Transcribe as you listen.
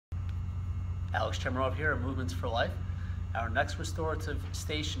Alex Chemarov here at Movements for Life. Our next restorative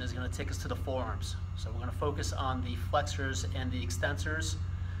station is going to take us to the forearms. So we're going to focus on the flexors and the extensors.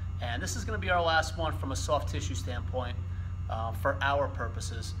 And this is going to be our last one from a soft tissue standpoint for our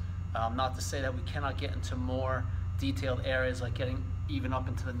purposes. Not to say that we cannot get into more detailed areas like getting even up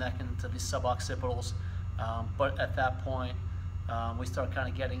into the neck and into the suboccipitals. But at that point, we start kind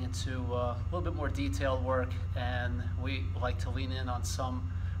of getting into a little bit more detailed work, and we like to lean in on some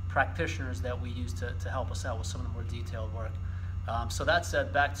practitioners that we use to help us out with some of the more detailed work. So that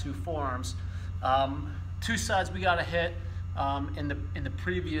said, back to forearms. Two sides we got to hit. In the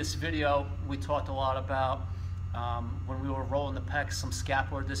previous video, we talked a lot about when we were rolling the pecs, some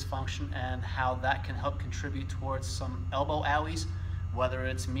scapular dysfunction and how that can help contribute towards some elbow owies, whether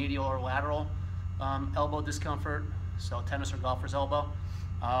it's medial or lateral elbow discomfort, so tennis or golfer's elbow.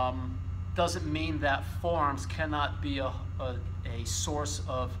 Doesn't mean that forearms cannot be a source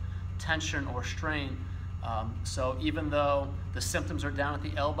of tension or strain. So even though the symptoms are down at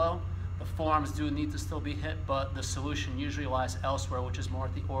the elbow, the forearms do need to still be hit, but the solution usually lies elsewhere, which is more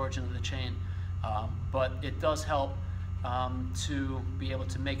at the origin of the chain. But it does help to be able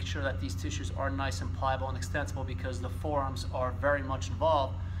to make sure that these tissues are nice and pliable and extensible, because the forearms are very much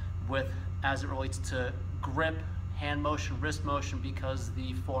involved with, as it relates to grip, hand motion, wrist motion, because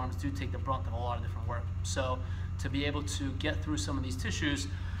the forearms do take the brunt of a lot of different work. So to be able to get through some of these tissues,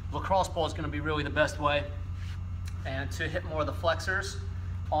 lacrosse ball is going to be really the best way. And to hit more of the flexors,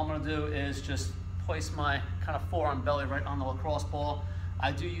 all I'm going to do is just place my kind of forearm belly right on the lacrosse ball.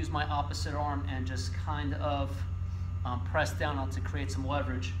 I do use my opposite arm and just kind of press down on to create some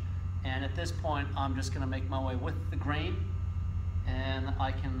leverage. And at this point, I'm just going to make my way with the grain, and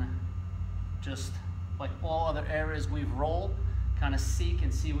I can just, like all other areas we've rolled, kind of seek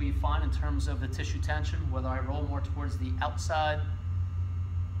and see what you find in terms of the tissue tension, whether I roll more towards the outside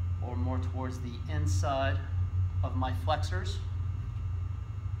or more towards the inside of my flexors.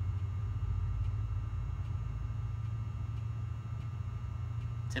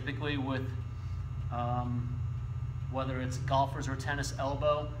 Typically with whether it's golfer's or tennis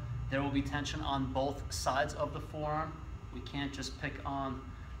elbow, there will be tension on both sides of the forearm. We can't just pick on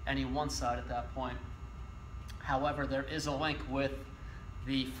any one side at that point. However, there is a link with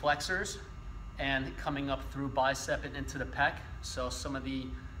the flexors and coming up through bicep and into the pec. So some of the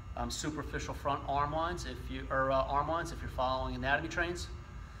superficial front arm lines, arm lines, if you're following anatomy trains,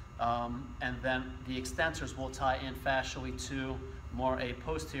 and then the extensors will tie in fascially to more a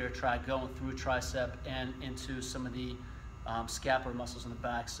posterior tract going through tricep and into some of the scapular muscles in the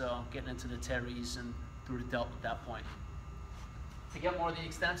back. So getting into the teres and through the delt at that point. To get more of the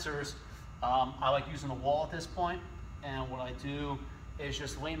extensors, I like using the wall at this point, and what I do is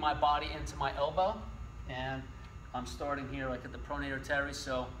just lean my body into my elbow, and I'm starting here like at the pronator teres,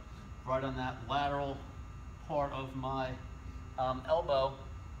 so right on that lateral part of my elbow,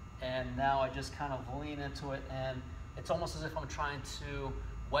 and now I just kind of lean into it, and it's almost as if I'm trying to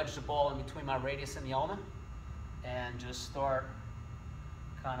wedge the ball in between my radius and the ulna, and just start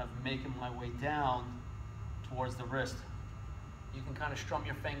kind of making my way down towards the wrist. You can kind of strum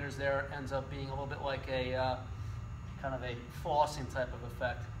your fingers there. It ends up being a little bit like a kind of a flossing type of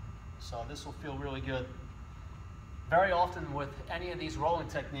effect. So this will feel really good. Very often with any of these rolling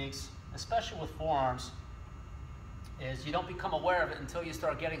techniques, especially with forearms, is you don't become aware of it until you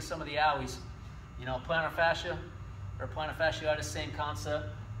start getting some of the owies. You know, plantar fascia or plantar fasciitis, same concept.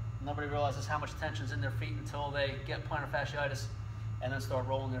 Nobody realizes how much tension's in their feet until they get plantar fasciitis and then start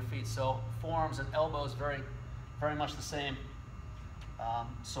rolling their feet. So forearms and elbows, very much the same.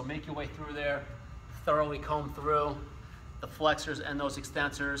 So make your way through there, thoroughly comb through the flexors and those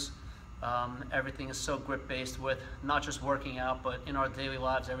extensors. Everything is so grip based with not just working out, but in our daily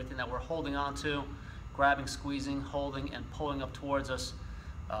lives, everything that we're holding on to, grabbing, squeezing, holding, and pulling up towards us.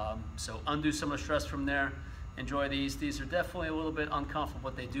 So undo some of the stress from there. Enjoy these. These are definitely a little bit uncomfortable,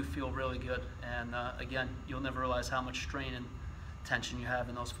 but they do feel really good. And again, you'll never realize how much strain and tension you have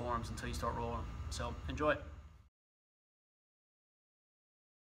in those forearms until you start rolling. So enjoy.